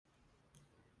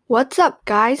What's up,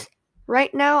 guys?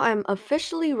 Right now, I'm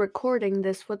officially recording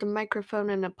this with a microphone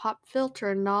and a pop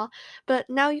filter and all, but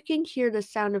now you can hear the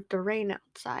sound of the rain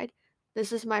outside.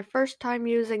 This is my first time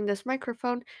using this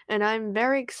microphone, and I'm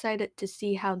very excited to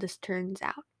see how this turns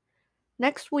out.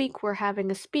 Next week, we're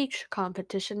having a speech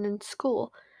competition in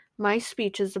school. My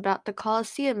speech is about the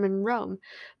Colosseum in Rome,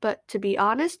 but to be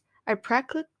honest, I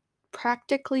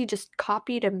practically just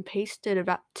copied and pasted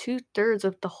about two-thirds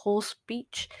of the whole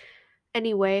speech.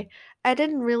 Anyway, I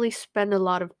didn't really spend a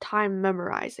lot of time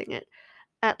memorizing it,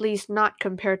 at least not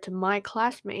compared to my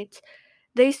classmates.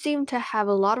 They seem to have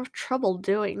a lot of trouble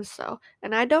doing so,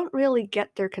 and I don't really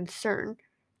get their concern.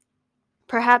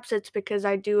 Perhaps it's because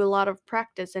I do a lot of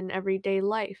practice in everyday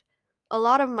life. A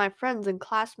lot of my friends and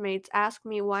classmates ask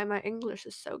me why my English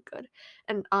is so good,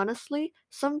 and honestly,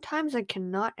 sometimes I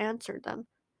cannot answer them.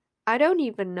 I don't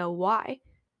even know why.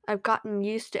 I've gotten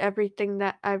used to everything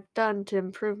that I've done to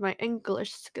improve my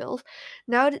English skills.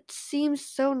 Now it seems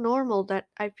so normal that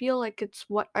I feel like it's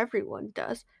what everyone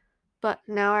does. But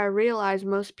now I realize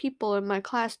most people in my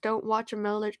class don't watch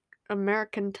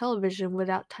American television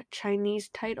without Chinese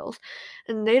titles,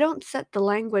 and they don't set the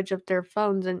language of their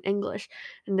phones in English,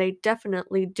 and they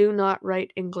definitely do not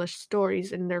write English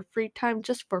stories in their free time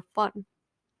just for fun.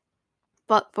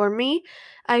 But for me,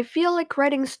 I feel like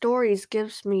writing stories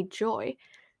gives me joy.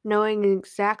 Knowing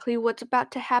exactly what's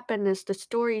about to happen as the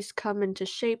stories come into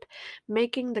shape,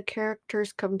 making the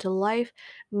characters come to life,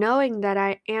 knowing that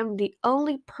I am the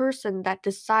only person that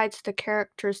decides the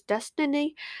character's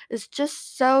destiny is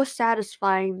just so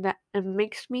satisfying that it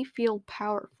makes me feel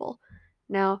powerful.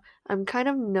 Now, I'm kind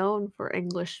of known for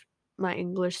my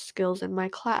English skills in my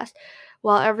class.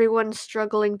 While everyone's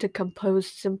struggling to compose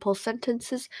simple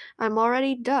sentences, I'm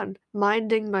already done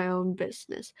minding my own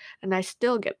business, and I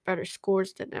still get better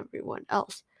scores than everyone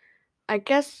else. I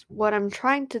guess what I'm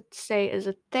trying to say is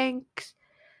a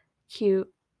you,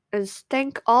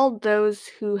 thank all those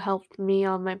who helped me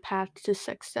on my path to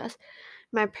success.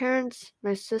 My parents,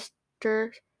 my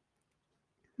sister,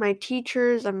 my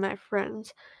teachers, and my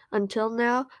friends. Until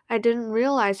now, I didn't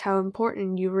realize how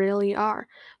important you really are,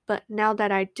 but now that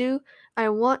I do, I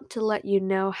want to let you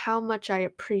know how much I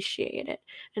appreciate it,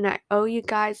 and I owe you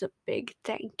guys a big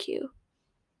thank you.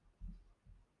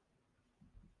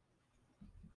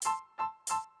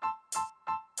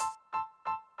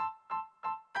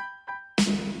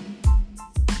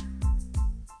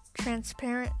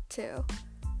 Transparent 2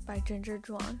 by Ginger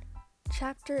Juan.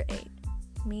 Chapter 8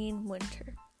 Mean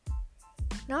Winter.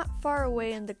 Not far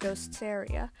away in the ghosts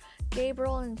area,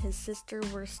 Gabriel and his sister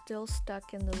were still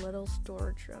stuck in the little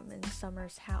storage room in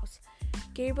Summer's house.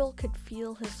 Gabriel could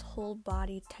feel his whole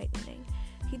body tightening.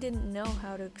 He didn't know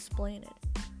how to explain it.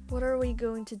 "What are we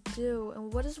going to do,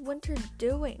 and what is Winter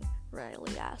doing?"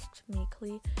 Riley asked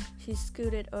meekly. She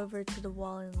scooted over to the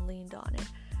wall and leaned on it.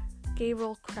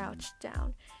 Gabriel crouched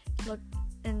down,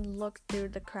 looked through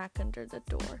the crack under the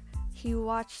door. He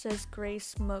watched as gray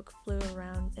smoke flew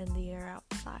around in the air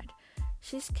outside.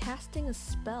 "She's casting a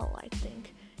spell, I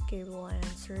think," Gabriel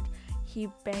answered. He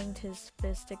banged his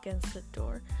fist against the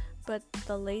door, but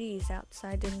the ladies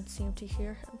outside didn't seem to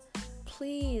hear him.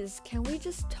 "Please, can we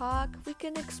just talk? We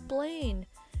can explain."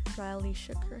 Riley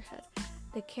shook her head.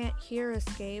 "They can't hear us,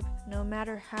 Gabe, no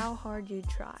matter how hard you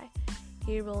try."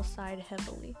 Gabriel sighed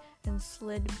heavily and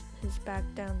slid his back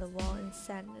down the wall in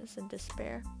sadness and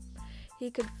despair. He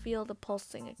could feel the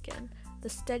pulsing again, the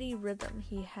steady rhythm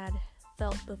he had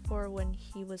felt before when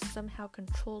he was somehow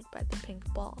controlled by the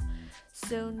pink ball.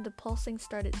 Soon the pulsing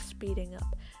started speeding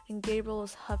up, and Gabriel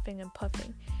was huffing and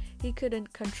puffing. He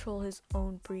couldn't control his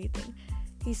own breathing.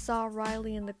 He saw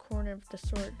Riley in the corner of the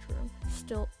storage room,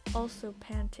 still also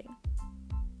panting.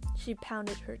 She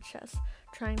pounded her chest,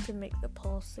 trying to make the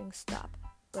pulsing stop,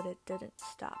 but it didn't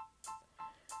stop.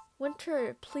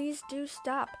 "Winter, please do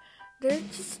stop. They're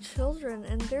just children,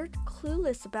 and they're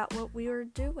clueless about what we are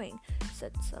doing,"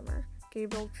 said Summer.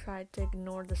 Gabriel tried to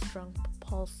ignore the strong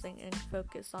pulsing and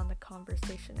focus on the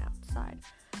conversation outside.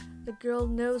 "The girl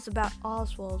knows about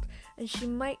Oswald, and she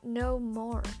might know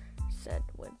more," said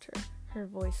Winter, her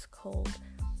voice cold.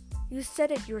 "You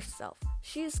said it yourself.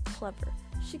 She is clever.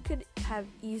 She could have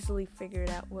easily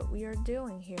figured out what we are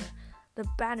doing here. The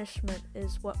banishment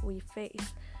is what we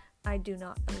face. I do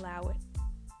not allow it."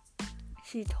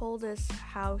 "She told us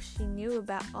how she knew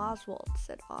about Oswald,"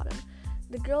 said Autumn.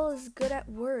 "The girl is good at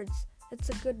words. It's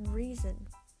a good reason."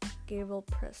 Gabriel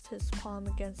pressed his palm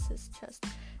against his chest.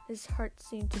 His heart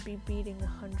seemed to be beating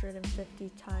 150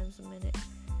 times a minute.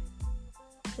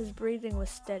 His breathing was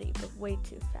steady, but way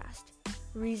too fast.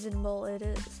 "Reasonable it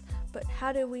is, but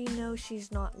how do we know she's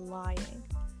not lying?"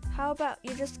 How about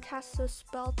you just cast a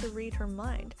spell to read her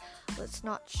mind? Let's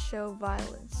not show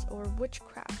violence or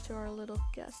witchcraft to our little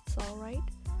guests, all right?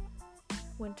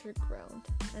 Winter groaned,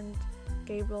 and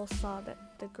Gabriel saw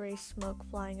that the gray smoke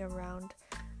flying around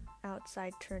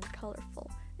outside turned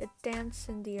colorful. It danced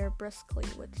in the air briskly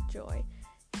with joy.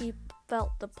 He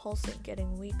felt the pulsing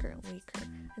getting weaker and weaker,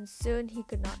 and soon he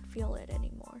could not feel it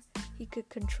anymore. He could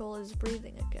control his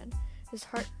breathing again. His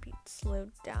heartbeat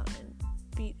slowed down and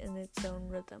beat in its own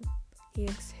rhythm. He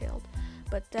exhaled,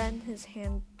 but then his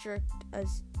hand jerked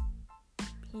as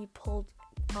he pulled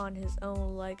on his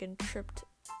own leg and tripped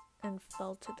and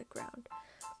fell to the ground.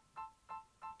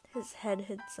 His head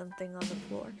hit something on the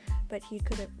floor, but he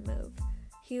couldn't move.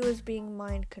 He was being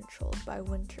mind-controlled by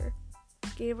Winter.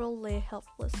 Gabriel lay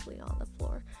helplessly on the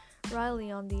floor.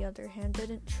 Riley, on the other hand,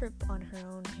 didn't trip on her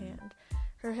own hand.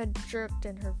 Her head jerked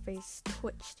and her face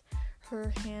twitched.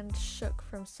 Her hand shook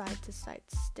from side to side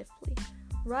stiffly.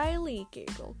 "Riley!"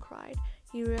 Gabriel cried.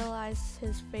 He realized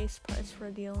his face parts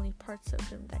were the only parts of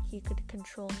him that he could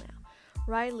control now.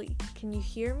 "Riley, can you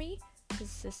hear me?" His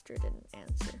sister didn't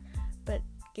answer, but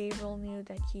Gabriel knew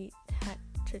that he had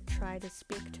to try to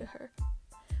speak to her.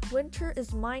 "Winter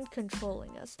is mind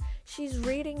controlling us. She's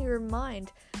reading your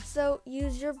mind, so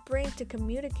use your brain to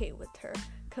communicate with her.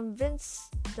 Convince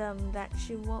them that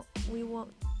we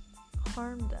won't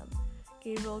harm them."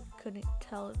 Gabriel couldn't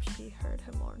tell if she heard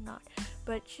him or not,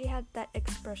 but she had that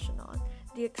expression on,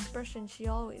 the expression she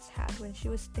always had when she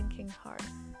was thinking hard.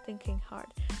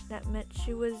 That meant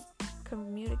she was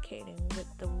communicating with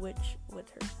the witch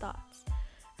with her thoughts.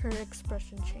 Her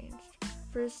expression changed.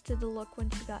 First to the look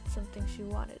when she got something she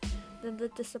wanted, then the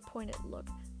disappointed look,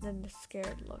 then the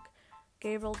scared look.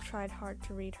 Gabriel tried hard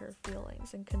to read her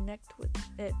feelings and connect with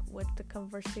the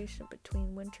conversation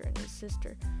between Winter and his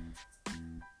sister.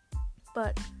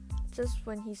 But just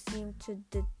when he seemed to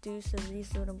deduce a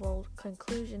reasonable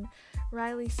conclusion,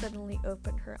 Riley suddenly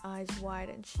opened her eyes wide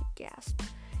and she gasped.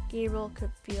 Gabriel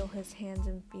could feel his hands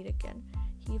and feet again.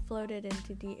 He floated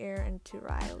into the air and to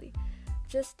Riley.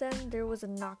 Just then, there was a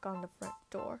knock on the front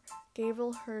door.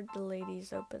 Gabriel heard the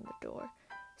ladies open the door.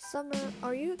 "Summer,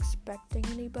 are you expecting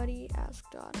anybody?"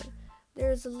 asked Autumn.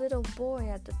 "There's a little boy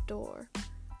at the door."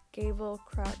 Gabriel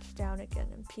crouched down again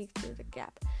and peeked through the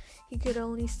gap. He could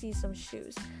only see some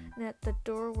shoes, and at the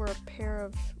door were a pair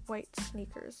of white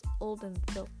sneakers, old and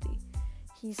filthy.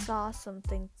 He saw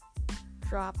something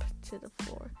drop to the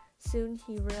floor. Soon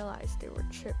he realized they were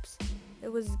chips. It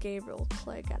was Gabriel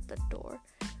Clegg at the door.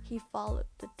 He followed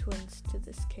the twins to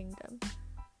this kingdom.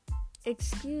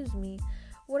 "Excuse me,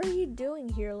 what are you doing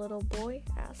here, little boy?"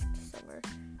 asked Summer.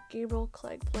 Gabriel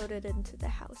Clegg floated into the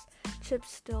house,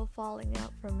 chips still falling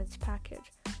out from its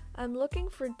package. "I'm looking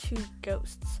for 2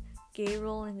 ghosts,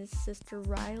 Gabriel and his sister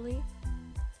Riley."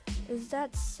 "Is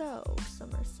that so?"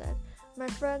 Summer said. "My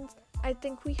friends, I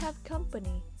think we have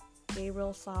company."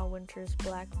 Gabriel saw Winter's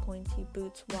black pointy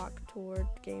boots walk toward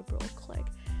Gabriel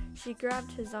Clegg. She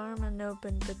grabbed his arm and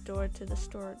opened the door to the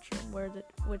storage room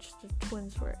which the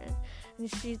twins were in,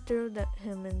 and she threw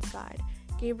him inside.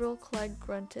 Gabriel Clegg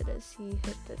grunted as he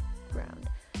hit the ground,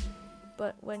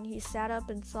 but when he sat up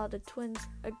and saw the twins,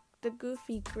 the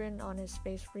goofy grin on his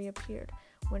face reappeared.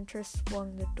 Winter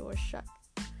swung the door shut.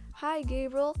 "Hi,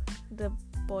 Gabriel," the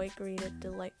boy greeted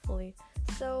delightfully.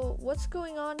 "So, what's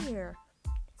going on here?"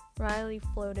 Riley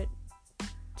floated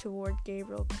toward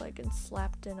Gabriel Clegg and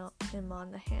slapped him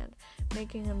on the hand,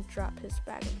 making him drop his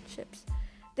bag of chips.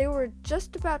 "They were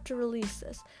just about to release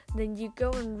us, then you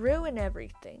go and ruin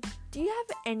everything. Do you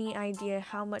have any idea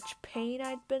how much pain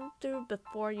I'd been through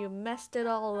before you messed it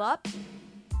all up?"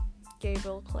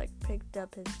 Gabriel Clegg picked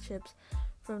up his chips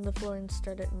from the floor and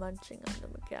started munching on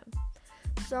them again.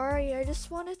 "Sorry, I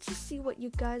just wanted to see what you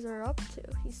guys are up to,"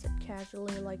 he said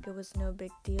casually, like it was no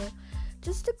big deal.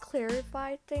 "Just to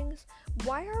clarify things,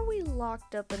 why are we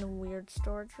locked up in a weird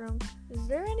storage room? Is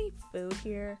there any food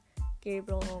here?"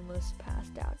 Gabriel almost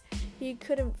passed out. He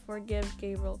couldn't forgive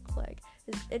Gabriel Clegg,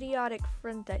 his idiotic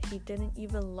friend that he didn't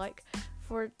even like,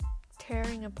 for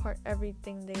tearing apart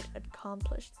everything they'd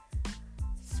accomplished.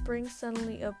 Spring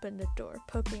suddenly opened the door,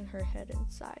 poking her head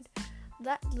inside.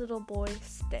 "That little boy,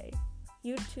 stay.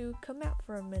 You two, come out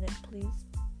for a minute, please."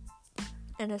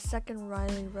 In a second,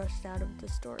 Riley rushed out of the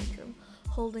storage room,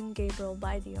 holding Gabriel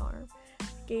by the arm.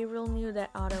 Gabriel knew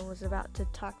that Autumn was about to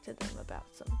talk to them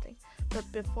about something,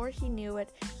 but before he knew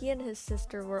it, he and his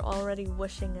sister were already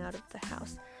whooshing out of the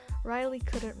house. Riley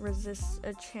couldn't resist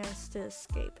a chance to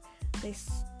escape. They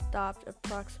stopped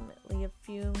approximately a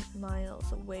few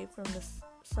miles away from the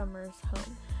Summers'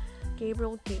 home.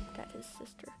 Gabriel gaped at his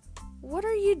sister. "What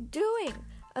are you doing?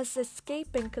 Us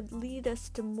escaping could lead us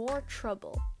to more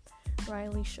trouble."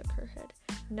 Riley shook her head.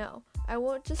 No, I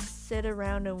won't just sit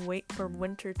around and wait for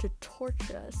Winter to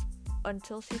torture us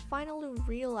until she finally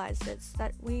realizes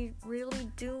that we really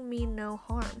do mean no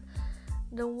harm.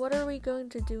 Then what are we going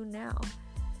to do now?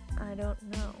 I don't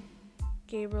know.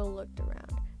 Gabriel looked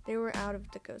around. They were out of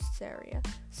the ghost's area.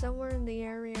 Somewhere in the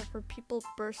area were people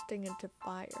bursting into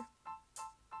fire.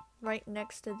 Right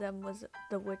next to them was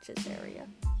the witch's area.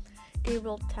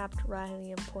 Gabriel tapped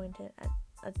Riley and pointed at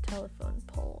a telephone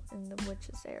pole in the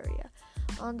witch's area.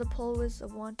 On the pole was a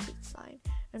wanted sign,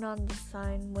 and on the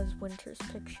sign was Winter's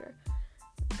picture.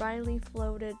 Riley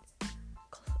floated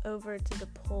over to the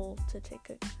pole to take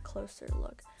a closer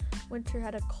look. Winter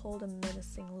had a cold and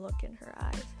menacing look in her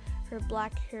eyes, her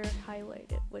black hair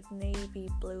highlighted with navy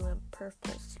blue and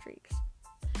purple streaks.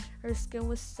 Her skin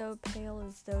was so pale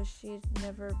as though she had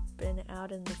never been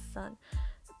out in the sun,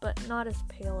 but not as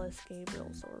pale as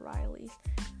Gabriel's or Riley's.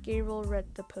 Gabriel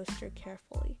read the poster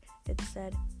carefully. It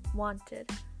said,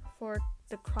 "Wanted for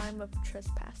the crime of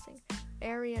trespassing.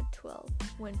 Area 12,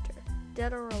 Winter.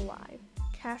 Dead or alive.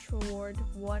 Cash reward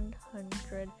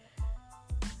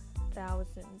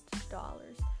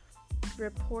 $100,000.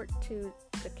 Report to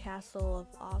the Castle of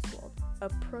Oswald.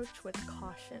 Approach with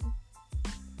caution."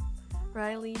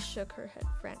 Riley shook her head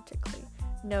frantically.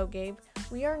 No, Gabe,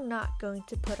 we are not going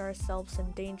to put ourselves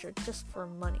in danger just for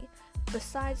money.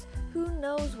 Besides, who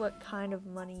knows what kind of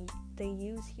money they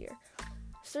use here?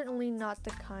 Certainly not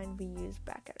the kind we use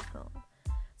back at home.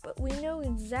 But we know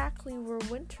exactly where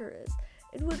Winter is.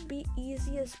 It would be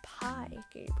easy as pie,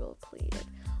 Gabriel pleaded.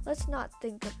 Let's not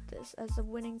think of this as a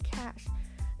winning cash.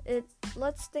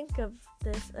 Let's think of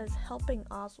this as helping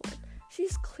Oswald.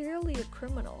 She's clearly a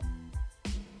criminal.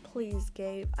 Please,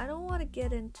 Gabe, I don't want to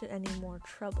get into any more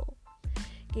trouble.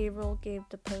 Gabriel gave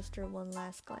the poster one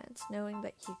last glance, knowing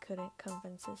that he couldn't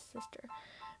convince his sister.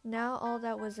 Now all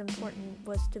that was important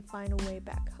was to find a way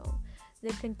back home.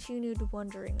 They continued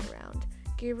wandering around.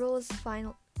 Gabriel was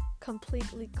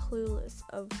completely clueless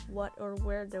of what or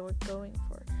where they were going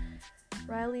for.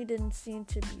 Riley didn't seem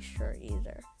to be sure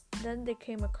either. Then they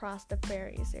came across the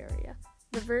fairies area,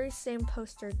 the very same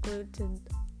poster glued to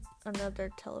another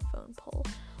telephone pole.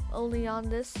 Only on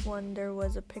this one there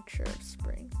was a picture of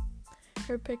Spring.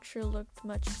 Her picture looked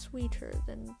much sweeter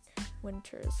than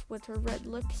Winter's, with her red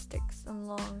lips and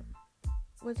long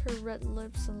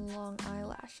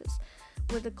eyelashes.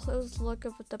 With a close look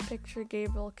of the picture,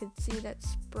 Gabriel could see that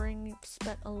Spring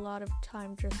spent a lot of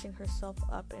time dressing herself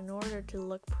up in order to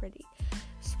look pretty.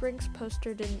 Spring's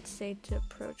poster didn't say to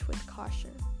approach with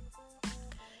caution.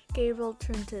 Gabriel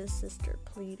turned to his sister,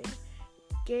 pleading,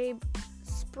 "Gabe,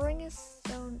 Spring is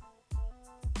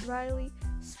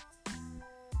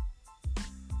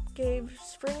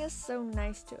so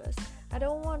nice to us. I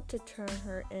don't want to turn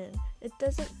her in. It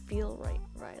doesn't feel right,"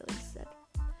 Riley said.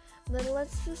 "Then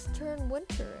let's just turn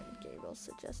Winter in," Gabriel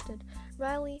suggested.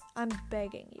 "Riley, I'm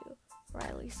begging you."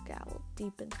 Riley scowled,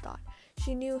 deep in thought.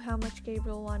 She knew how much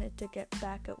Gabriel wanted to get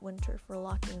back at Winter for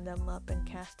locking them up and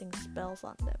casting spells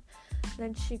on them.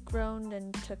 Then she groaned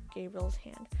and took Gabriel's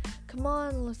hand. "Come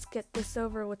on, let's get this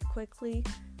over with quickly,"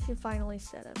 she finally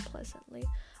said unpleasantly.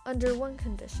 "Under one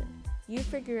condition. You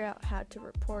figure out how to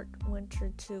report Winter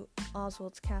to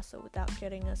Oswald's castle without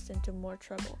getting us into more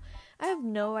trouble. I have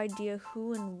no idea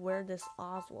who and where this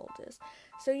Oswald is,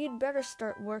 so you'd better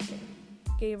start working."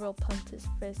 Gabriel pumped his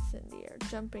fists in the air,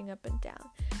 jumping up and down.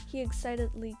 He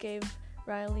excitedly gave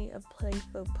Riley a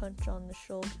playful punch on the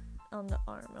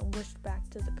arm and wished back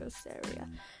to the ghost area,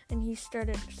 and he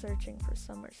started searching for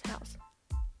Summer's house.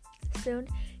 Soon,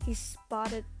 he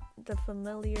spotted the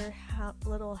familiar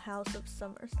little house of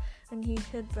Summers, and he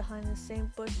hid behind the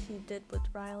same bush he did with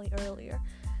Riley earlier.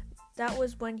 That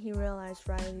was when he realized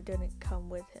Riley didn't come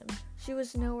with him. She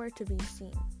was nowhere to be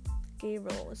seen.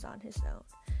 Gabriel was on his own.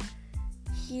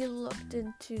 He looked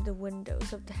into the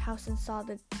windows of the house and saw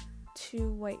the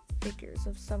two white figures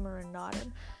of Summer and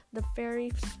Autumn, the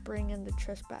fairy, Spring, and the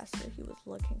trespasser he was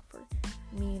looking for.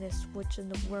 Meanest witch in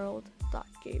the world, thought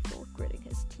Gabriel, gritting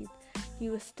his teeth. He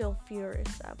was still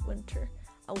furious at Winter.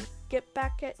 "I'll get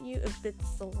back at you if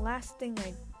it's the last thing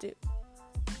I do."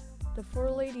 The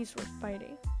four ladies were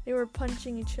fighting. They were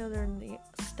punching each other in the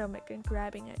stomach and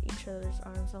grabbing at each other's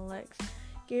arms and legs.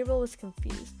 Gabriel was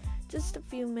confused. Just a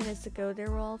few minutes ago they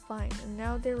were all fine, and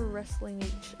now they were wrestling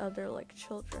each other like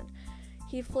children.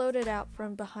 He floated out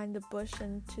from behind the bush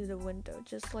into the window,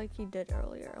 just like he did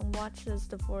earlier, and watched as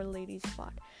the four ladies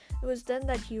fought. It was then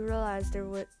that he realized they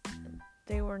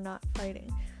were not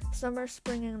fighting. Summer,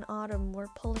 Spring, and Autumn were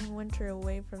pulling Winter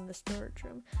away from the storage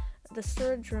room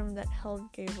that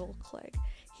held Gabriel Clegg.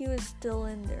 He was still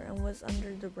in there and was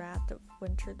under the wrath of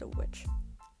Winter the Witch.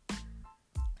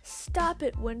 "Stop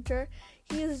it, Winter.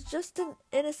 He is just an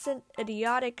innocent,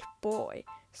 idiotic boy,"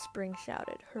 Spring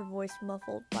shouted, her voice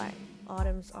muffled by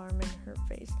Autumn's arm in her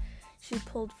face. She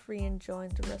pulled free and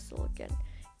joined the wrestle again.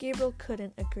 Gabriel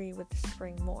couldn't agree with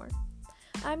Spring more.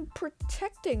 "I'm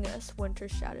protecting us," Winter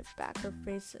shouted back, her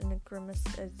face in a grimace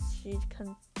as she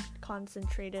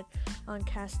concentrated on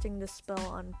casting the spell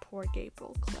on poor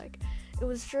Gabriel Clegg. It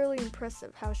was surely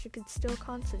impressive how she could still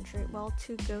concentrate while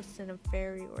two ghosts and a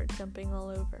fairy were jumping all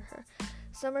over her.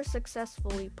 Summer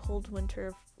successfully pulled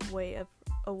Winter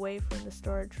away from the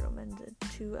storage room, and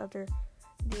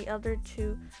the other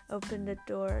two opened the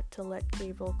door to let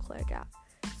Gabriel Clegg out.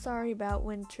 "Sorry about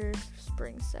Winter,"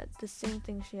 Spring said, the same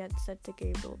thing she had said to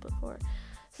Gabriel before.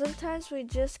 "Sometimes we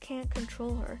just can't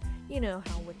control her. You know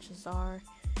how witches are."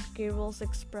 Gabriel's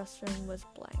expression was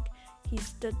blank. He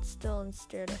stood still and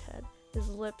stared ahead. His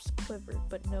lips quivered,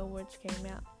 but no words came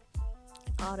out.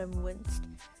 Autumn winced.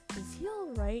 "Is he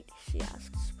all right?" she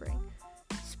asked Spring.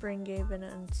 Spring gave an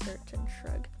uncertain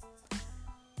shrug.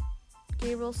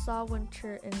 Gabriel saw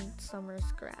Winter in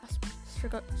Summer's grasp,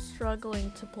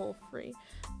 struggling to pull free,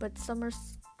 but Summer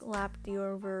slapped the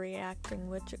overreacting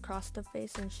witch across the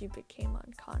face and she became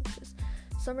unconscious.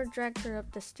 Summer dragged her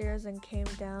up the stairs and came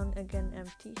down again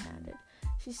empty-handed.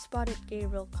 She spotted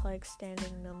Gabriel Clegg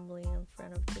standing numbly in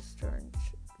front of the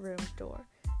storage room door.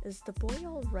 "Is the boy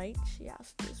all right?" she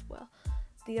asked as well.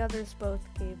 The others both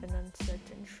gave an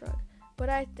uncertain shrug. "But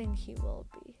I think he will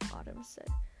be," Autumn said.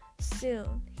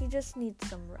 "Soon. He just needs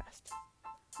some rest."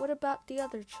 "What about the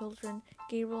other children,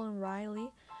 Gabriel and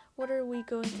Riley? What are we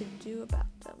going to do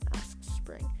about them?" asked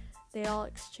Spring. They all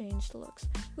exchanged looks.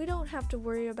 "We don't have to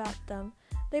worry about them.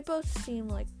 They both seem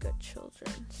like good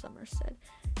children," Summer said.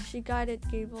 She guided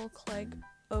Gabriel Clegg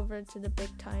over to the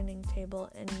big dining table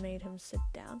and made him sit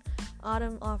down.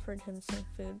 Autumn offered him some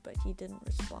food, but he didn't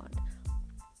respond.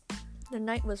 The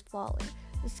night was falling.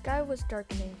 The sky was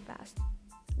darkening fast.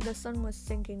 The sun was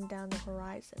sinking down the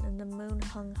horizon, and the moon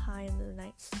hung high in the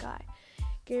night sky.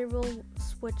 Gabriel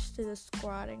switched to the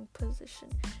squatting position.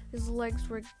 His legs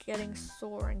were getting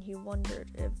sore, and he wondered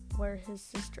where his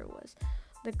sister was.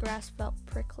 The grass felt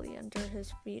prickly under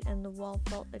his feet, and the wall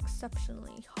felt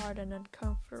exceptionally hard and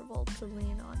uncomfortable to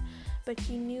lean on. But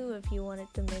he knew if he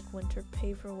wanted to make Winter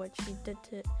pay for what she did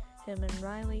to him and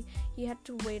Riley, he had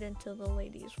to wait until the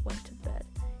ladies went to bed.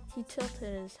 He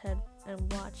tilted his head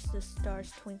and watched the stars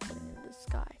twinkling in the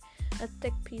sky. A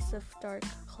thick piece of dark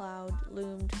cloud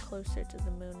loomed closer to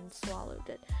the moon and swallowed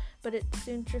it, but it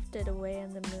soon drifted away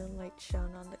and the moonlight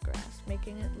shone on the grass,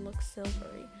 making it look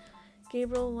silvery.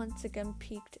 Gabriel once again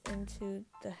peeked into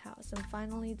the house, and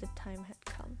finally the time had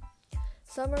come.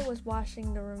 Summer was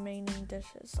washing the remaining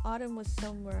dishes. Autumn was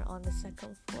somewhere on the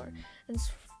second floor, and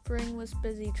Spring was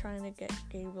busy trying to get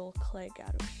Gabriel Clegg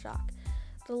out of shock.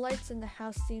 The lights in the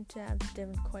house seemed to have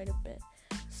dimmed quite a bit.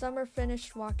 Summer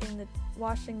finished washing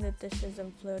the dishes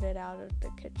and floated out of the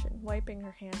kitchen, wiping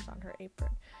her hands on her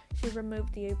apron. She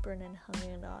removed the apron and hung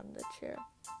it on the chair.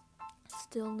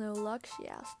 "Still no luck?" she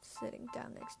asked, sitting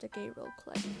down next to Gabriel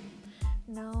Clegg.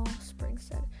 "No," Spring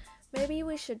said. "Maybe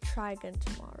we should try again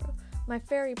tomorrow. My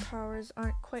fairy powers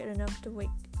aren't quite enough to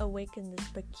awaken this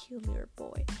peculiar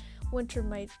boy. Winter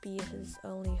might be his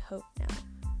only hope now."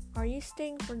 "Are you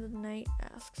staying for the night?"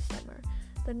 asked Summer.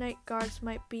 "The night guards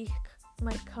might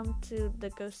come to the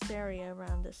ghost area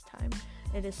around this time.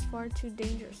 It is far too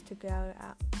dangerous to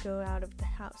go out of the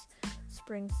house."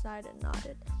 Spring sighed and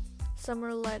nodded.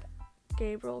 Summer led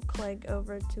Gabriel Clegg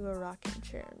over to a rocking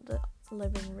chair in the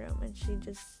living room, and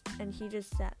he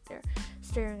just sat there,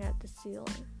 staring at the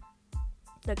ceiling.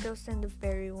 The ghost and the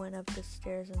fairy went up the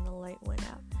stairs and the light went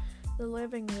out. The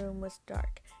living room was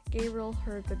dark. Gabriel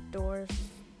heard the doors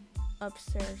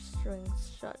upstairs strings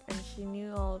shut, and she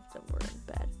knew all of them were in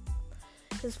bed.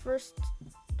 His first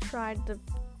tried the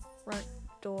front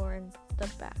door and the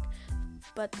back,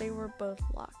 but they were both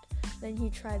locked. Then he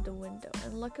tried the window,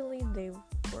 and luckily they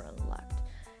were unlocked.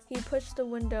 He pushed the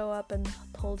window up and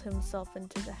pulled himself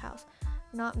into the house,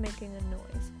 not making a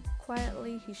noise.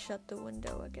 Quietly, he shut the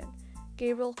window again.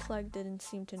 Gabriel Clegg didn't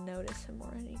seem to notice him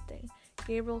or anything.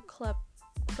 Gabriel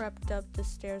crept up the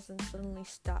stairs and suddenly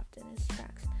stopped in his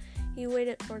tracks. He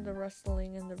waited for the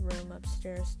rustling in the room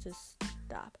upstairs to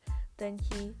stop. Then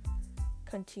he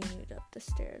continued up the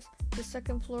stairs. The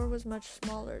second floor was much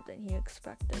smaller than he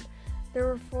expected. There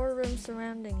were 4 rooms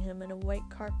surrounding him and a white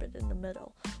carpet in the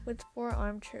middle, with 4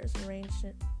 armchairs arranged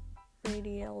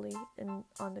radially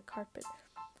on the carpet.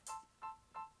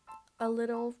 A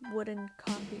little wooden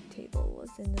coffee table was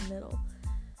in the middle.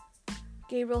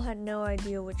 Gabriel had no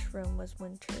idea which room was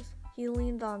Winter's. He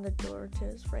leaned on the door to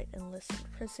his right and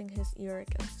listened, pressing his ear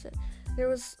against it. There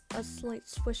was a slight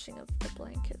swishing of the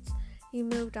blankets. He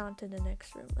moved on to the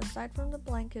next room. Aside from the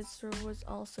blankets, there was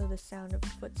also the sound of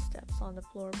footsteps on the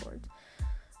floorboards.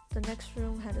 The next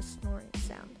room had a snoring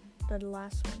sound. The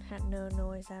last one had no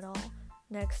noise at all.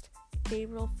 Next,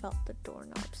 Gabriel felt the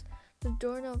doorknobs. The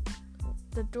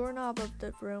doorknob of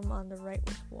the room on the right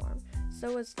was warm.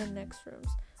 So was the next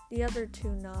room's. The other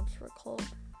two knobs were cold.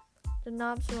 The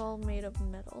knobs were all made of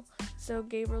metal, so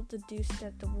Gabriel deduced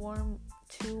that the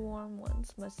two warm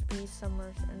ones must be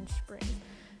summer and spring.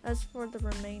 As for the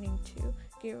remaining two,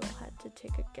 Gabriel had to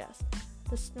take a guess.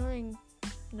 The snoring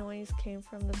noise came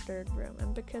from the third room,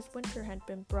 and because Winter had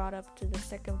been brought up to the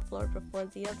second floor before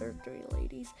the other three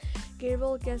ladies,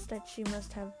 Gabriel guessed that she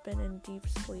must have been in deep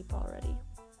sleep already.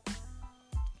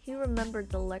 He remembered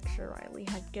the lecture Riley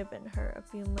had given her a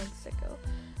few months ago,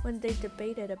 when they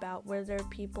debated about whether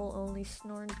people only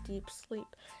snore in deep sleep,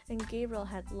 and Gabriel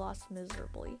had lost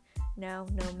miserably. Now,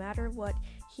 no matter what,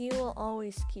 he will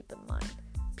always keep in mind,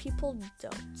 people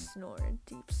don't snore in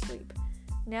deep sleep.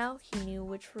 Now he knew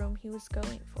which room he was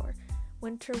going for.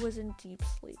 Winter was in deep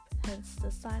sleep, hence the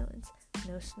silence,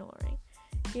 no snoring.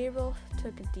 Gabriel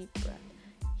took a deep breath,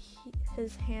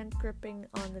 his hand gripping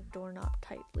on the doorknob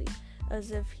tightly, as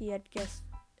if he had guessed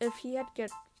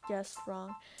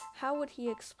wrong. How would he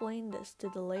explain this to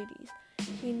the ladies?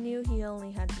 He knew he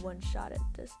only had one shot at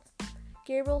this.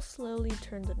 Gabriel slowly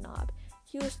turned the knob.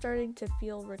 He was starting to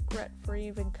feel regret for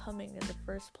even coming in the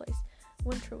first place.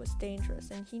 Winter was dangerous,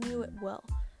 and he knew it well.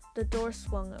 The door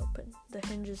swung open. The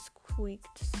hinges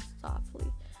squeaked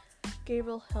softly.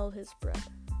 Gabriel held his breath.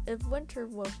 If Winter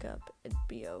woke up, it'd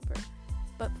be over.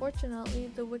 But fortunately,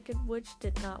 the Wicked Witch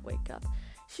did not wake up.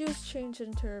 She was changed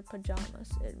into her pajamas.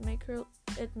 It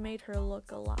made her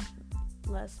look a lot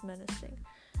less menacing.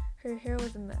 Her hair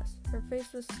was a mess. Her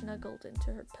face was snuggled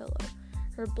into her pillow.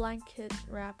 Her blanket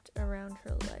wrapped around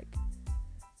her leg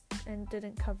and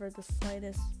didn't cover the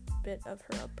slightest bit of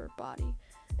her upper body.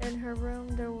 In her room,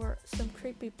 there were some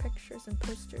creepy pictures and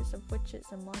posters of witches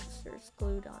and monsters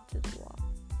glued onto the wall,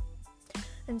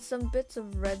 and some bits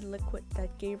of red liquid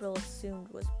that Gabriel assumed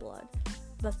was blood.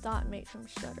 The thought made him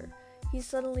shudder. He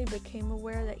suddenly became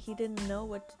aware that he didn't know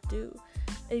what to do.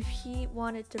 If he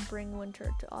wanted to bring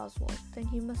Winter to Oswald, then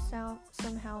he must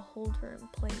somehow hold her in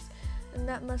place, and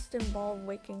that must involve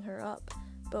waking her up.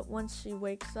 But once she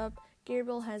wakes up,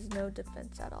 Gabriel has no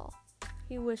defense at all.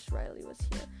 He wished Riley was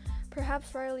here.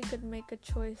 Perhaps Riley could make a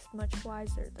choice much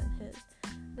wiser than his.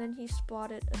 Then he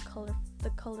spotted the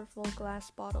colorful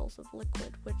glass bottles of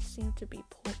liquid, which seemed to be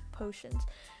potions,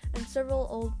 and several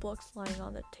old books lying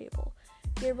on the table.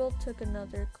 Gabriel took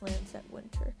another glance at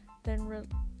Winter. Then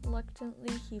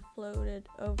reluctantly he floated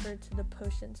over to the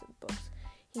potions and books.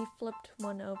 He flipped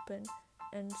one open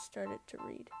and started to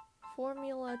read.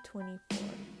 Formula 24,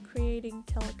 Creating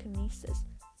Telekinesis.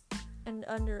 And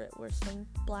under it were some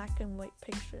black and white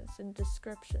pictures and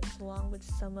descriptions, along with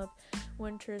some of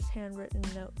Winter's handwritten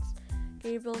notes.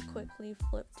 Gabriel quickly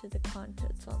flipped to the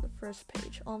contents on the first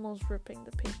page, almost ripping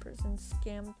the papers, and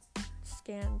scanned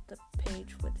the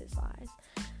page with his eyes.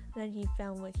 Then he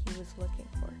found what he was looking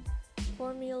for.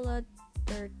 Formula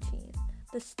 13.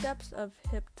 The steps of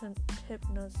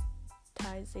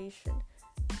hypnotization.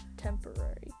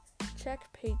 Temporary.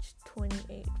 Check page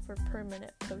 28 for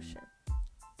permanent potion.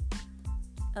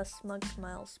 A smug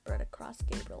smile spread across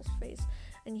Gabriel's face,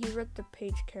 and he ripped the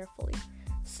page carefully.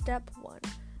 Step 1.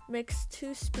 Mix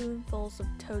 2 spoonfuls of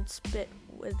toad spit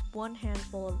with 1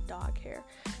 handful of dog hair.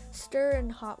 Stir in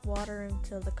hot water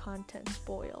until the contents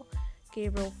boil.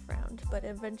 Gabriel frowned, but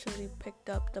eventually picked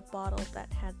up the bottle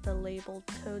that had the label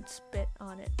toad spit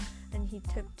on it, and he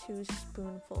tipped 2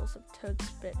 spoonfuls of toad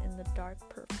spit in the dark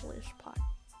purplish pot.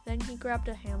 Then he grabbed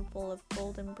a handful of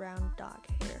golden brown dog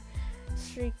hair,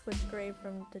 streaked with gray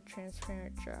from the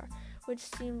transparent jar, which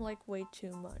seemed like way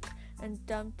too much, and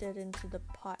dumped it into the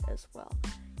pot as well.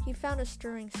 He found a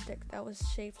stirring stick that was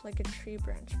shaped like a tree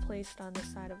branch placed on the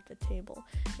side of the table,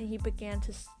 and he began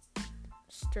to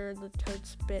stir the toad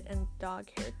spit and dog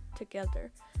hair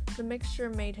together. The mixture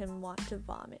made him want to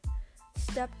vomit.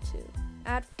 Step 2.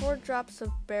 Add 4 drops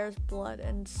of bear's blood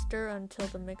and stir until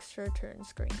the mixture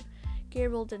turns green.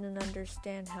 Gabriel didn't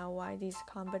understand why these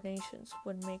combinations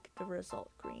would make the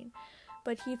result green,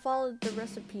 but he followed the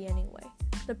recipe anyway.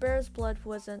 The bear's blood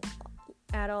wasn't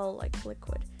at all like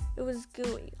liquid. It was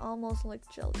gooey, almost like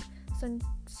jelly. Some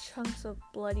chunks of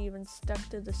blood even stuck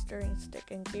to the stirring stick,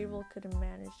 and Gabriel couldn't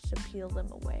manage to peel them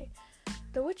away.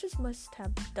 The witches must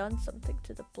have done something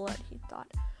to the blood, he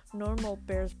thought. Normal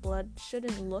bear's blood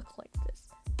shouldn't look like this.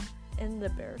 In the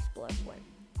bear's blood went.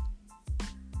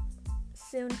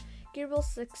 Soon, Gabriel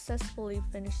successfully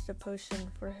finished the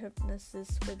potion for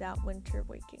hypnosis without Winter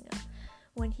waking up.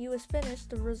 When he was finished,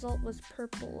 the result was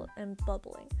purple and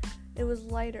bubbling. It was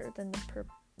lighter than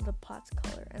the pot's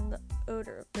color, and the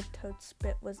odor of the toad's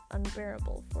spit was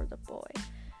unbearable for the boy.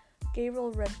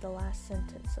 Gabriel read the last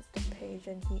sentence of the page,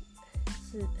 and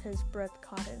his breath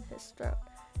caught in his throat.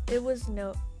 It was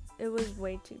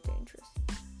way too dangerous.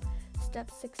 Step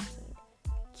 16.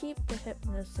 Keep the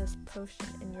hypnosis potion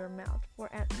in your mouth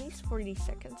for at least 40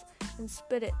 seconds and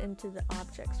spit it into the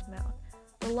object's mouth.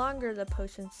 The longer the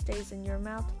potion stays in your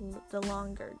mouth, the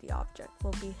longer the object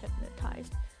will be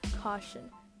hypnotized.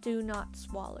 Caution, do not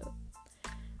swallow.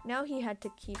 Now he had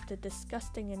to keep the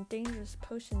disgusting and dangerous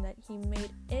potion that he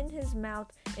made in his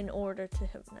mouth in order to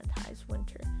hypnotize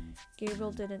Winter.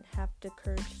 Gabriel didn't have the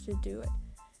courage to do it.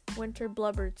 Winter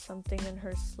blubbered something in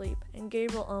her sleep, and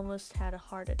Gabriel almost had a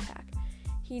heart attack.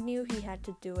 He knew he had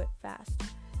to do it fast.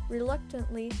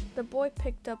 Reluctantly, the boy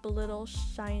picked up a little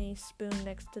shiny spoon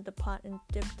next to the pot and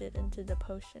dipped it into the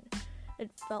potion.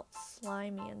 It felt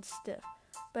slimy and stiff,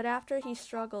 but after he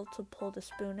struggled to pull the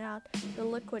spoon out, the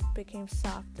liquid became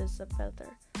soft as a feather.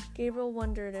 Gabriel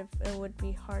wondered if it would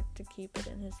be hard to keep it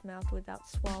in his mouth without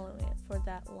swallowing it for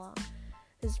that long.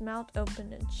 His mouth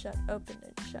opened and shut,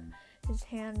 his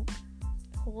hand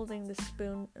holding the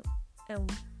spoon,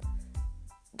 and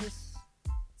the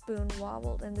spoon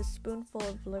wobbled, and the spoonful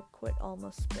of liquid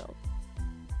almost spilled.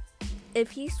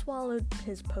 If he swallowed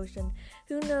his potion,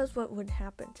 who knows what would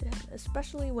happen to him,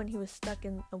 especially when he was stuck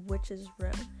in a witch's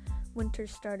room. Winter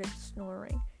started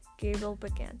snoring. Gabriel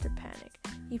began to panic.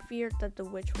 He feared that the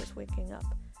witch was waking up.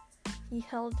 He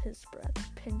held his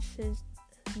breath, pinched his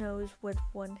nose with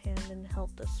one hand, and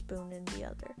held the spoon in the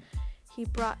other. He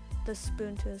brought the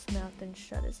spoon to his mouth and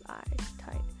shut his eyes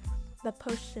tight. The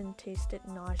potion tasted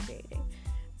nauseating.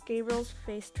 Gabriel's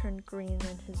face turned green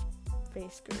and his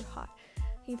face grew hot.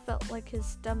 He felt like his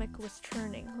stomach was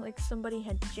churning, like somebody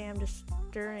had jammed a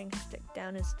stirring stick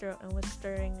down his throat and was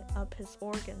stirring up his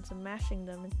organs and mashing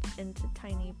them into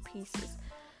tiny pieces.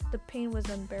 The pain was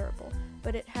unbearable,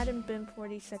 but it hadn't been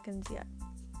 40 seconds yet.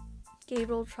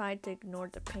 Gabriel tried to ignore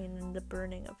the pain and the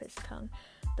burning of his tongue,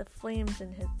 the flames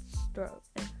in his throat,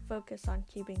 and focus on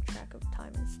keeping track of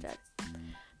time instead.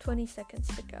 20 seconds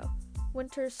to go.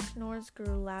 Winter's snores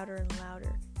grew louder and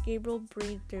louder. Gabriel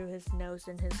breathed through his nose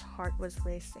and his heart was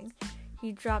racing.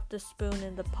 He dropped the spoon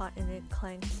in the pot and it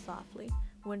clanged softly.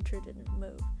 Winter didn't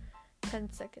move.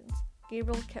 10 seconds.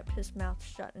 Gabriel kept his mouth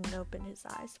shut and opened his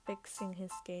eyes, fixing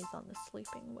his gaze on the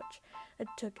sleeping witch. It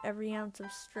took every ounce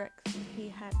of strength he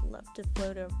had left to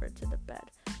float over to the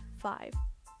bed. 5,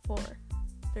 4,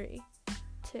 3,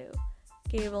 2.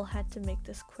 Gabriel had to make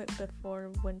this quick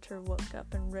before Winter woke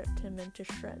up and ripped him into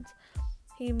shreds.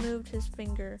 He moved his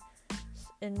finger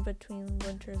in between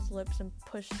Winter's lips and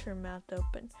pushed her mouth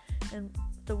open, and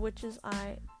the witch's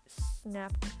eye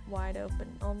snapped wide open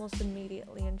almost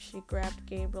immediately, and she grabbed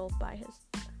Gabriel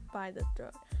by the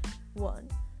throat. 1.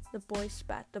 The boy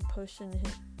spat the potion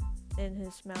in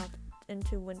his mouth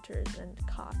into Winter's and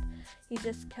coughed. He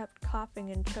just kept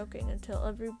coughing and choking until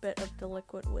every bit of the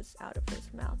liquid was out of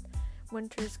his mouth.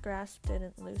 Winter's grasp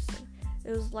didn't loosen.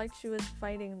 It was like she was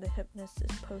fighting the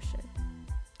hypnosis potion.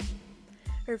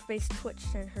 Her face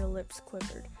twitched and her lips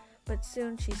quivered, but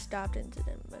soon she stopped and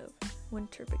didn't move.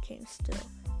 Winter became still.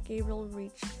 Gabriel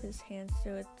reached his hands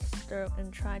to its throat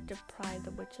and tried to pry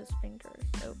the witch's fingers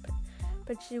open,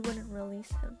 but she wouldn't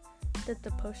release him. Did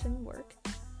the potion work?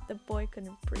 The boy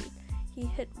couldn't breathe. He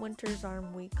hit Winter's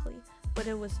arm weakly, but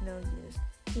it was no use.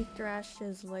 He thrashed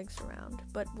his legs around,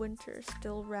 but Winter,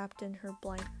 still wrapped in her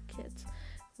blankets,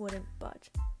 wouldn't budge.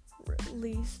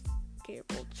 Release,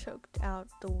 Gabriel choked out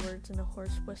the words in a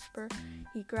hoarse whisper.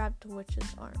 He grabbed the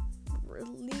witch's arm.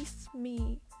 Release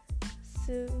me.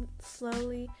 Soon,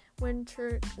 slowly,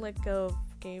 Winter let go of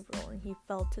Gabriel and he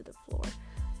fell to the floor.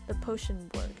 The potion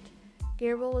worked.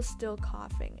 Gabriel was still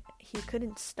coughing. He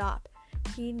couldn't stop.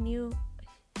 He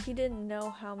didn't know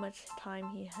how much time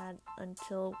he had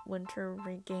until Winter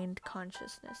regained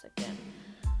consciousness again.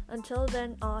 Until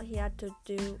then, all he had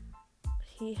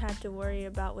to worry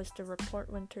about was to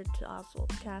report Winter to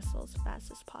Oswald Castle as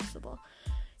fast as possible.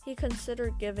 He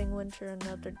considered giving Winter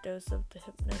another dose of the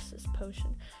hypnosis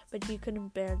potion, but he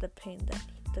couldn't bear the pain that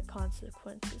the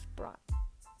consequences brought.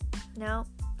 Now,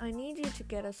 I need you to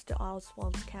get us to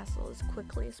Oswald's castle as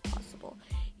quickly as possible,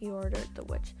 he ordered the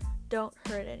witch. Don't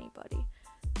hurt anybody.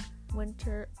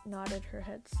 Winter nodded her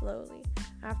head slowly.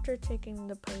 After taking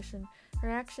the potion, her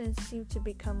actions seemed to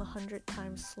become 100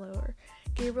 times slower.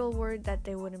 Gabriel worried that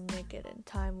they wouldn't make it in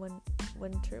time when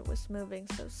Winter was moving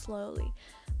so slowly,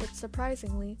 but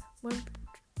surprisingly,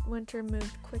 Winter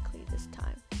moved quickly this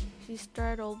time. She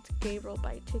startled Gabriel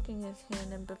by taking his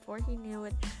hand, and before he knew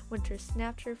it, Winter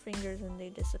snapped her fingers and they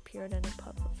disappeared in a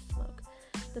puff of smoke.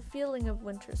 The feeling of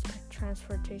Winter's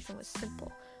transportation was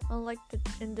simple, unlike the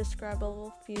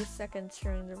indescribable few seconds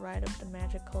during the ride of the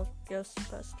magical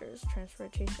Ghostbusters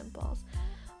transportation balls.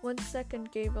 1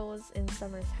 second Gabriel was in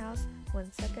Summer's house,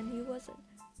 1 second he wasn't.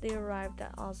 They arrived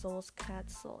at Oswald's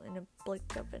castle in a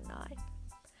blink of an eye.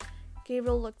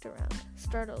 Gabriel looked around,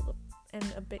 startled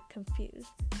and a bit confused.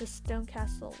 The stone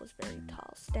castle was very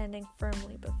tall, standing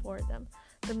firmly before them.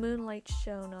 The moonlight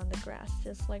shone on the grass,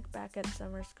 just like back at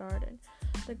Summer's garden.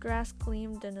 The grass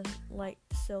gleamed in a light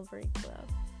silvery glow.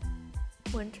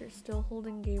 Winter, still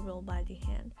holding Gabriel by the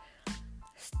hand,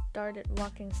 started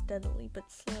walking steadily but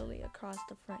slowly across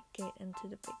the front gate into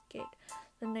the big gate.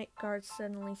 The night guards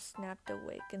suddenly snapped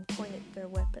awake and pointed their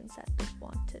weapons at the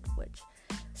wanted witch.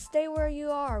 "Stay where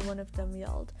you are," one of them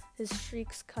yelled. His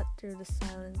shrieks cut through the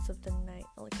silence of the night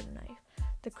like a knife.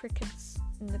 The crickets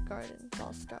in the garden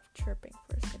all stopped chirping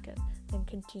for a second, then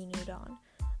continued on.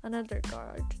 Another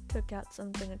guard took out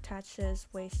something attached to his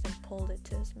waist and pulled it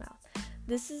to his mouth.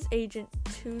 "This is Agent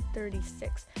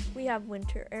 236. We have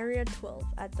Winter, Area 12,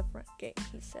 at the front gate,"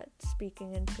 he said,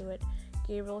 speaking into it.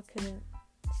 Gabriel couldn't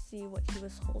see what he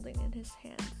was holding in his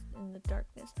hands in the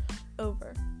darkness.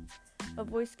 "Over." A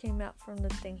voice came out from the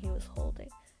thing he was holding.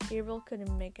 Gabriel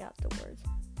couldn't make out the words.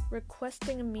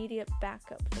 "Requesting immediate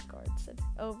backup," the guard said.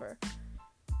 "Over."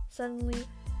 Suddenly,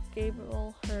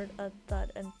 Gabriel heard a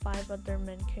thud and 5 other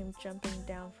men came jumping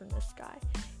down from the sky.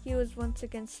 He was once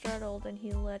again startled and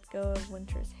he let go of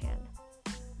Winter's hand.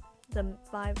 The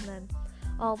 5 men,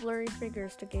 all blurry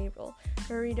figures to Gabriel,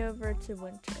 hurried over to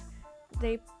Winter.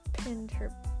 They pinned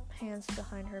her hands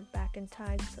behind her back and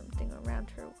tied something around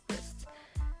her wrists.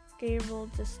 Gabriel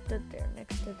just stood there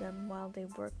next to them while they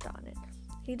worked on it.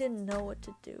 He didn't know what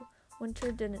to do.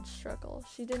 Winter didn't struggle.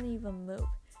 She didn't even move.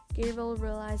 Gabriel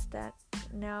realized that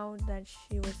now that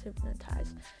she was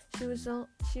hypnotized,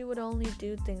 she would only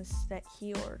do things that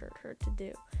he ordered her to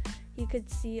do. He could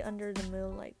see under the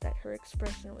moonlight that her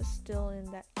expression was still in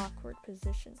that awkward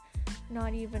position.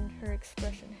 Not even her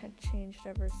expression had changed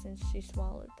ever since she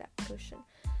swallowed that potion.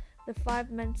 The 5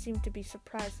 men seemed to be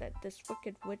surprised that this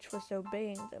wicked witch was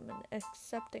obeying them and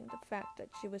accepting the fact that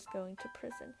she was going to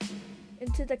prison.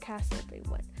 Into the castle they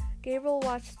went. Gabriel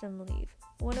watched them leave.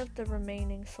 One of the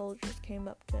remaining soldiers came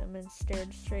up to him and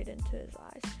stared straight into his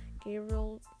eyes.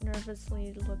 Gabriel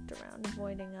nervously looked around,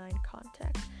 avoiding eye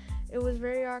contact. It was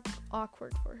very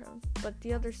awkward for him, but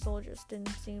the other soldiers didn't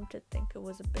seem to think it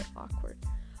was a bit awkward.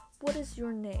 "What is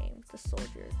your name?" the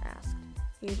soldier asked.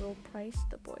 "Gabriel Price,"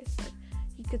 the boy said.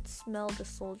 He could smell the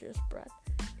soldier's breath.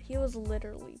 He was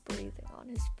literally breathing on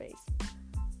his face.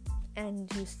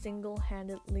 "And you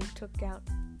single-handedly took down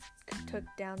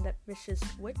that vicious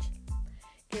witch?"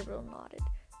 Gabriel nodded.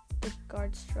 The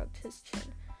guard stroked his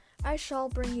chin. "I shall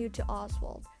bring you to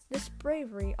Oswald. This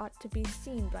bravery ought to be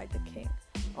seen by the king.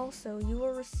 Also, you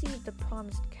will receive the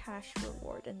promised cash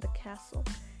reward in the castle."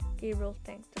 Gabriel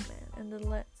thanked the man,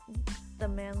 and the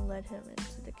man led him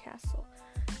into the castle.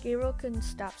 Gabriel couldn't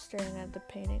stop staring at the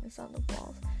paintings on the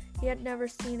walls. He had never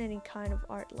seen any kind of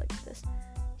art like this.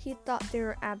 He thought they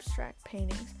were abstract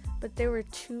paintings, but they were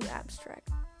too abstract,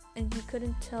 and he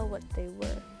couldn't tell what they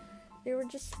were. They were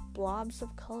just blobs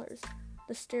of colors.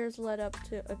 The stairs led up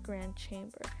to a grand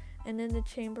chamber, and in the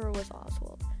chamber was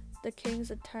Oswald. The king's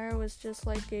attire was just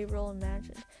like Gabriel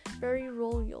imagined, very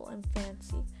royal and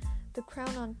fancy. The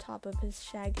crown on top of his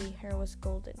shaggy hair was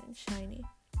golden and shiny.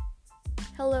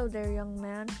 "Hello there, young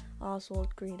man,"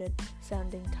 Oswald greeted,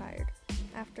 sounding tired.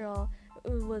 After all, it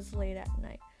was late at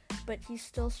night, but he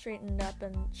still straightened up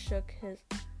and shook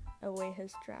away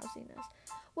his drowsiness.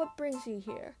 "What brings you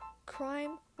here?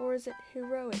 Crime, or is it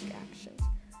heroic actions?"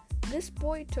 "This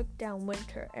boy took down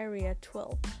Winter, Area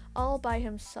 12, all by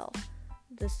himself,"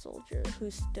 the soldier who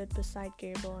stood beside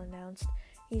Gabriel announced.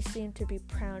 He seemed to be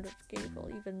proud of Gabriel,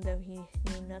 even though he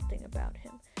knew nothing about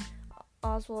him.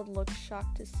 Oswald looked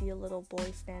shocked to see a little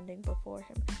boy standing before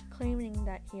him, claiming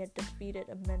that he had defeated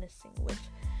a menacing witch.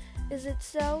 "Is it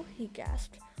so?" he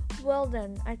gasped. "Well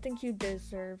then, I think you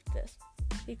deserve this."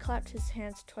 He clapped his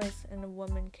hands twice and a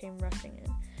woman came rushing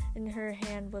in. In her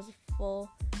hand was a full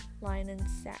linen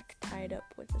sack tied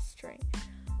up with a string.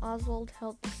 Oswald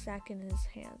held the sack in his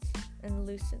hands and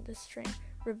loosened the string,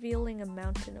 revealing a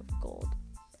mountain of gold.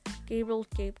 Gabriel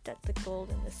gaped at the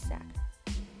gold in the sack.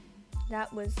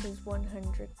 That was his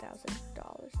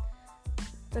 $100,000.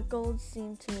 The gold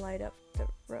seemed to light up the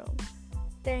room.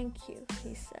 "Thank you,"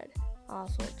 he said.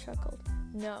 Oswald chuckled.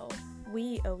 "No,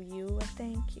 we owe you a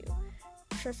thank you.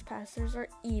 Trespassers are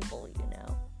evil, you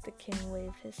know." The king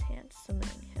waved his hand,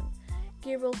 summoning him.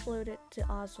 Gabriel floated to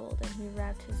Oswald, and he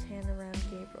wrapped his hand around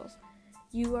Gabriel's.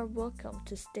 You are welcome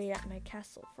to stay at my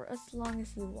castle for as long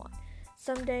as you want.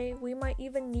 Someday we might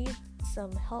even need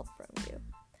some help from you.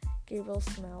 Gabriel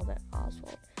smiled at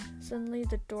Oswald. Suddenly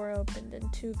the door opened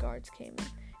and 2 guards came in,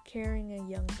 carrying a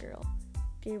young girl.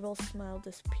 Gabriel's smile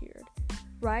disappeared.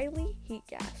 Riley? He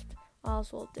gasped.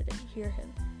 Oswald didn't hear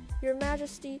him. Your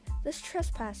Majesty, this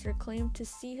trespasser claimed to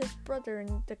see his brother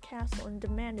in the castle and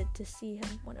demanded to see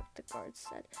him, one of the guards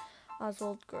said.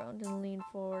 Oswald groaned and leaned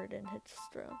forward and hit his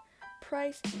throne.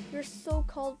 Price, your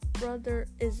so-called brother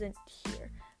isn't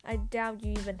here. I doubt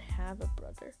you even have a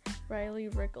brother. Riley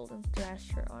wriggled and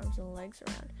thrashed her arms and legs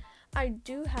around. I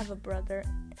do have a brother.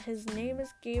 His name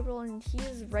is Gabriel, and he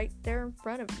is right there in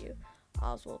front of you.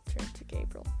 Oswald turned to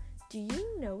Gabriel. Do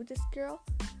you know this girl?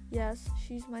 Yes,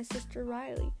 she's my sister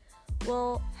Riley.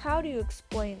 Well, how do you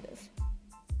explain this?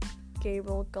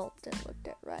 Gabriel gulped and looked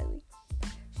at Riley.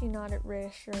 She nodded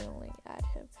reassuringly at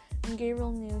him, and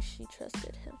Gabriel knew she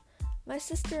trusted him. My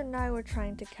sister and I were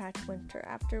trying to catch Winter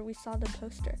after we saw the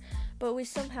poster, but we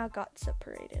somehow got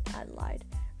separated, I lied.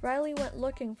 Riley went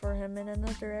looking for him in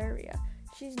another area.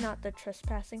 She's not the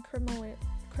trespassing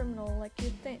criminal like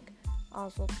you think.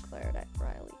 Oswald glared at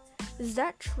Riley. Is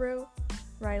that true?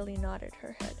 Riley nodded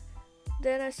her head.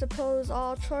 Then I suppose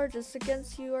all charges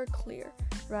against you are clear.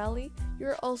 Riley,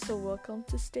 you're also welcome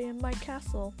to stay in my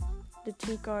castle. The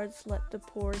 2 guards let the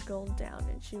poor girl down,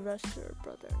 and she rushed to her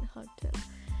brother and hugged him.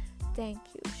 Thank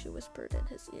you, she whispered in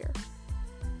his ear.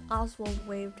 Oswald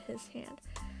waved his hand.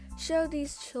 Show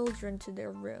these children to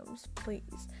their rooms,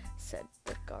 please, said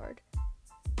the guard.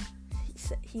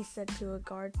 He said to a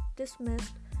guard.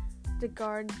 Dismissed. The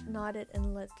guard nodded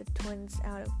and led the twins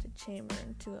out of the chamber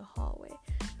into a hallway.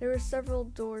 There were several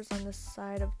doors on the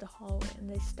side of the hallway, and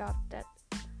they stopped at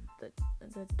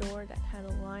the door that had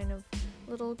a line of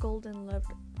little golden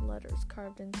letters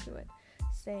carved into it,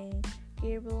 saying,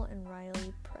 Gabriel and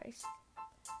Riley Price.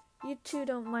 You 2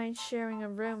 don't mind sharing a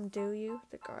room, do you?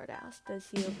 The guard asked as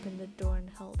he opened the door and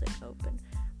held it open.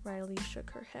 Riley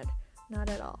shook her head. Not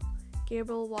at all.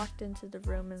 Gabriel walked into the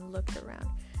room and looked around.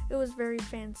 It was very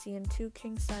fancy, and 2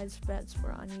 king-size beds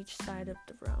were on each side of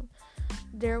the room.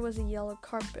 There was a yellow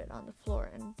carpet on the floor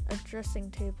and a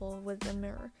dressing table with a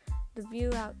mirror. The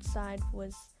view outside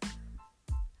was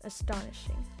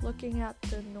astonishing, looking at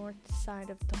the north side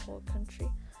of the whole country.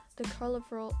 The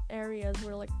colorful areas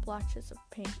were like blotches of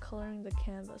paint coloring the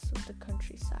canvas of the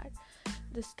countryside.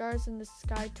 The stars in the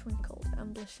sky twinkled,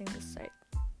 embellishing the sight.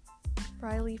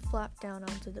 Riley flopped down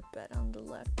onto the bed on the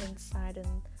left-hand side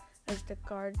and as the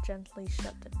guard gently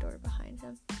shut the door behind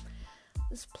him.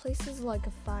 This place is like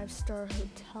a 5-star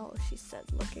hotel, she said,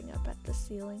 looking up at the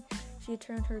ceiling. She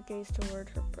turned her gaze toward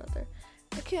her brother.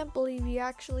 I can't believe you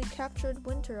actually captured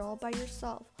Winter all by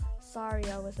yourself. Sorry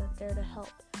I wasn't there to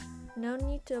help. No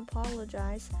need to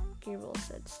apologize, Gabriel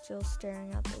said, still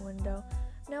staring out the window.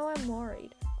 Now I'm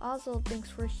worried. Oswald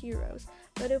thinks we're heroes,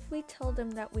 but if we tell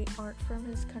them that we aren't from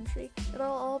his country,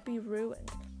 it'll all be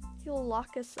ruined. He'll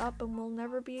lock us up and we'll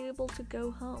never be able to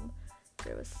go home.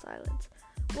 There was silence.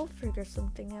 We'll figure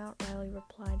something out, Riley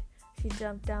replied. She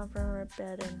jumped down from her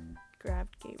bed and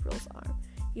grabbed Gabriel's arm.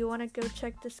 You want to go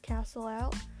check this castle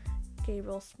out?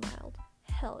 Gabriel smiled.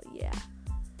 Hell yeah.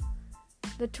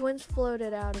 The twins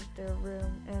floated out of their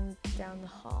room and down the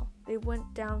hall. They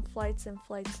went down flights and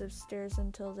flights of stairs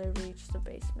until they reached the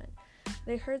basement.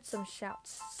 They heard some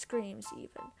shouts, screams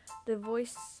even. The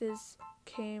voices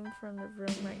came from the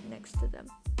room right next to them.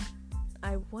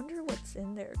 I wonder what's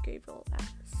in there, Gabriel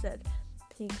said,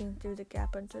 peeking through the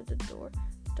gap under the door.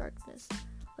 Darkness.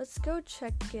 Let's go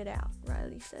check it out,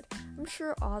 Riley said. I'm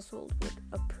sure Oswald would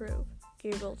approve.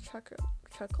 Gabriel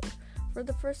chuckled. For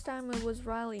the first time, it was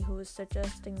Riley who was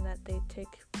suggesting that they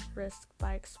take risks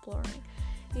by exploring.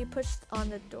 He pushed on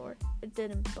the door. It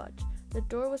didn't budge. The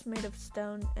door was made of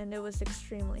stone, and it was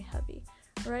extremely heavy.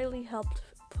 Riley helped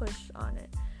push on it,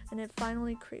 and it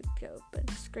finally creaked open,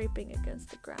 scraping against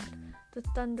the ground. The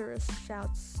thunderous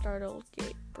shouts startled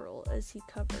Gabriel as he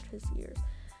covered his ears,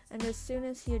 and as soon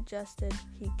as he adjusted,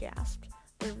 he gasped.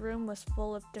 The room was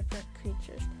full of different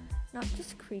creatures. Not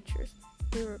just creatures,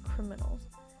 they were criminals.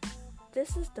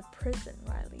 This is the prison,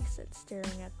 Riley said,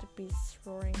 staring at the beasts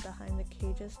roaring behind the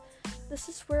cages. This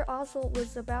is where Oswald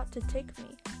was about to take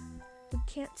me. We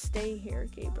can't stay here,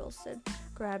 Gabriel said,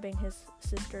 grabbing his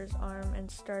sister's arm and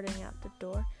starting out the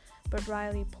door. But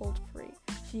Riley pulled free.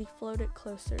 She floated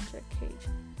closer to a cage.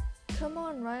 Come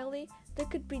on, Riley.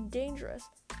 That could be dangerous.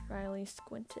 Riley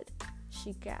squinted.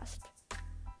 She gasped.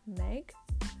 Meg?